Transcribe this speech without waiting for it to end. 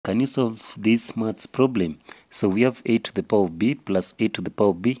Can you solve this maths problem? So we have a to the power of b plus a to the power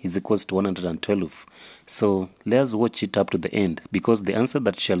of b is equals to 112. So let's watch it up to the end, because the answer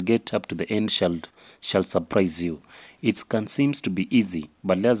that shall get up to the end shall surprise you. It seems to be easy,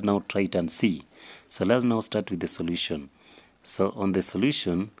 but let's now try it and see. So let's now start with the solution. So on the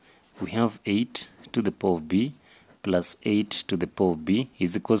solution, we have 8 to the power of b plus 8 to the power of b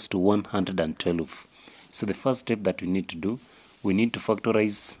is equals to 112. So the first step that we need to do, we need to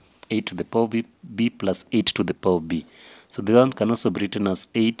factorize 8 to the power of b plus 8 to the power of b. So the one can also be written as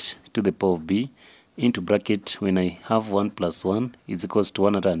 8 to the power of b into bracket, when I have 1 plus 1 is equals to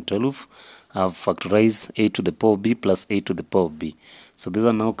 112. I have factorized 8 to the power of b plus 8 to the power of b. So this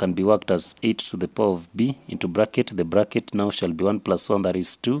one now can be worked as 8 to the power of b into bracket. The bracket now shall be 1 plus 1, that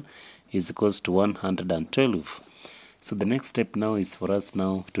is 2, is equals to 112. So the next step now is for us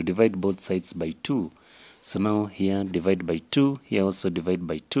now to divide both sides by 2. So now here divide by 2, here also divide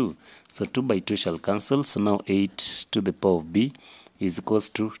by 2. So 2 by 2 shall cancel. So now 8 to the power of b is equals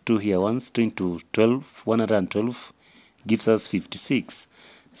to 2 here once, 2 into 12, 112 gives us 56.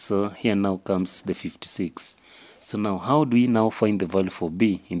 So here now comes the 56. So now how do we now find the value for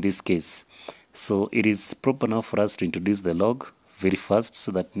b in this case? So it is proper now for us to introduce the log very fast,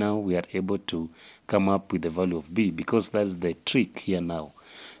 so that now we are able to come up with the value of b, because that's the trick here now.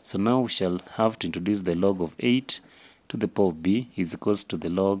 So now we shall have to introduce the log of 8 to the power of b is equals to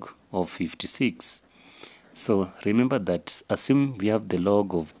the log of 56. So remember that assume we have the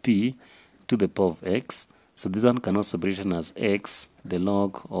log of p to the power of x. So this one can also be written as x, the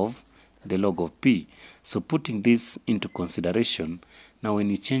log of p. So putting this into consideration, now when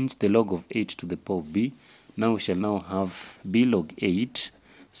you change the log of 8 to the power of b, now we shall now have b log 8.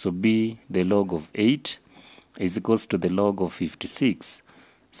 So b, the log of 8, is equals to the log of 56.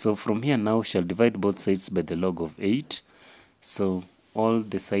 So from here now we shall divide both sides by the log of 8. So all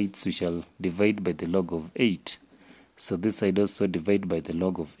the sides we shall divide by the log of 8. So this side also divide by the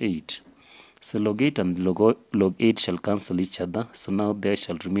log of 8. So log 8 and log 8 shall cancel each other. So now there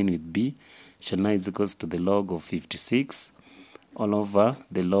shall remain with b shall now is equals to the log of 56 all over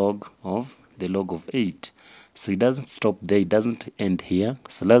the log of 8. So it doesn't stop there, it doesn't end here.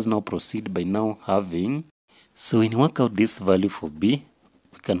 So let's now proceed by now having, so when you work out this value for b,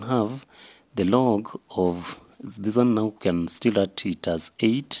 we can have the log of this one. Now can still write it as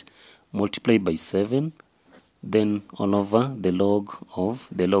 8 multiplied by 7, then all over the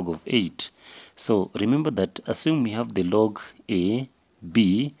log of 8. So remember that assume we have the log a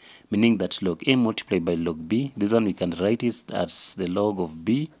b, meaning that log a multiplied by log b, this one we can write it as the log of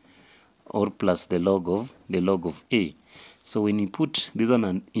b or plus the log of a. So when we put this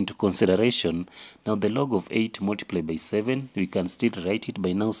one into consideration, now the log of 8 multiplied by 7, we can still write it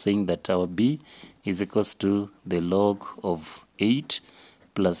by now saying that our b is equals to the log of 8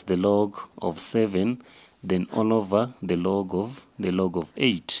 plus the log of 7, then all over the log of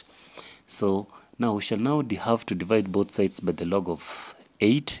 8. So now we shall now have to divide both sides by the log of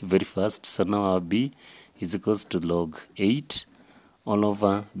 8 very fast. So now our b is equals to log 8 all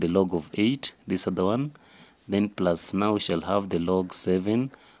over the log of 8, this other one, then plus now we shall have the log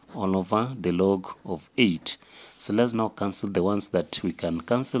 7 all over the log of 8. So let's now cancel the ones that we can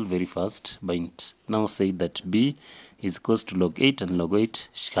cancel very fast by now say that b is equals to log 8 and log 8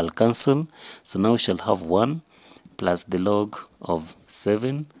 shall cancel. So now we shall have 1 plus the log of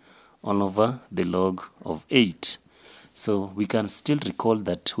 7 all over the log of 8. So we can still recall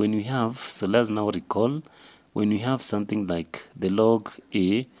that when we have, so let's now recall, when we have something like the log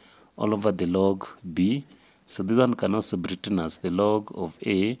a all over the log b, so this one can also be written as the log of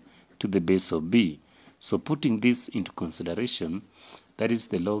a to the base of b. So putting this into consideration, that is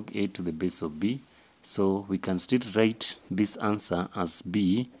the log a to the base of b. So we can still write this answer as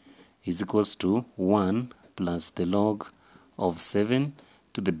b is equals to 1 plus the log of 7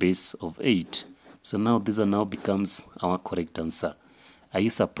 to the base of 8. So now this one now becomes our correct answer. Are you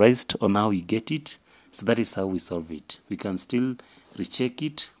surprised on how you get it? So that is how we solve it. We can still recheck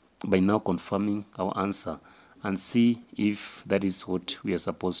it by now confirming our answer and see if that is what we are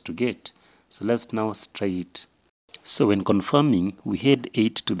supposed to get. So let's now try it. So when confirming, we had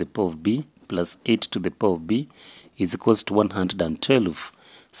 8 to the power of b plus 8 to the power of b is equals to 112.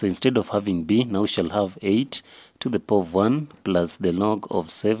 So instead of having b, now we shall have 8 to the power of 1 plus the log of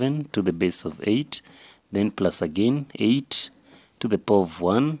 7 to the base of 8, then plus again 8 to the power of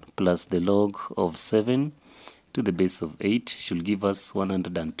 1 plus the log of 7 to the base of 8 should give us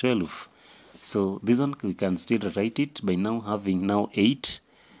 112. So this one we can still write it by now having now 8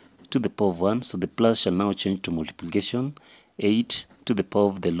 to the power of 1. So the plus shall now change to multiplication. 8 to the power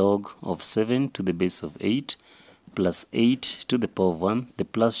of the log of 7 to the base of 8 plus 8 to the power of 1. The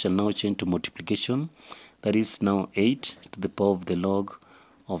plus shall now change to multiplication. That is now 8 to the power of the log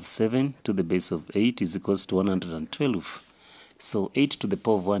of 7 to the base of 8 is equals to 112. So 8 to the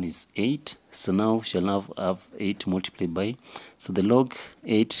power of 1 is 8. So now shall now have 8 multiplied by. So the log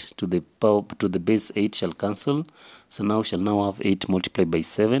 8 to the power to the base 8 shall cancel. So now shall now have 8 multiplied by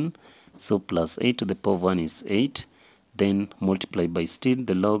 7. So plus 8 to the power of 1 is 8. Then multiply by still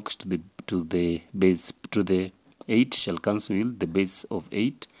the log to the base to the 8 shall cancel the base of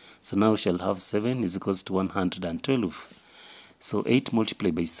 8. So now shall have 7 is equals to 112. So 8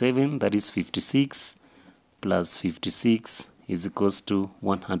 multiplied by 7, that is 56, plus 56 is equals to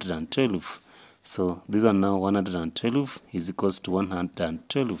 112. So these are now 112 is equals to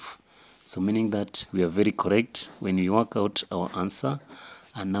 112. So meaning that we are very correct when we work out our answer.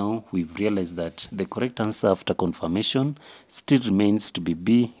 And now we've realized that the correct answer after confirmation still remains to be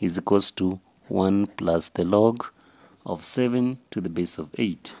B is equals to 1 plus the log of 7 to the base of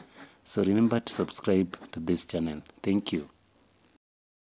 8. So remember to subscribe to this channel. Thank you.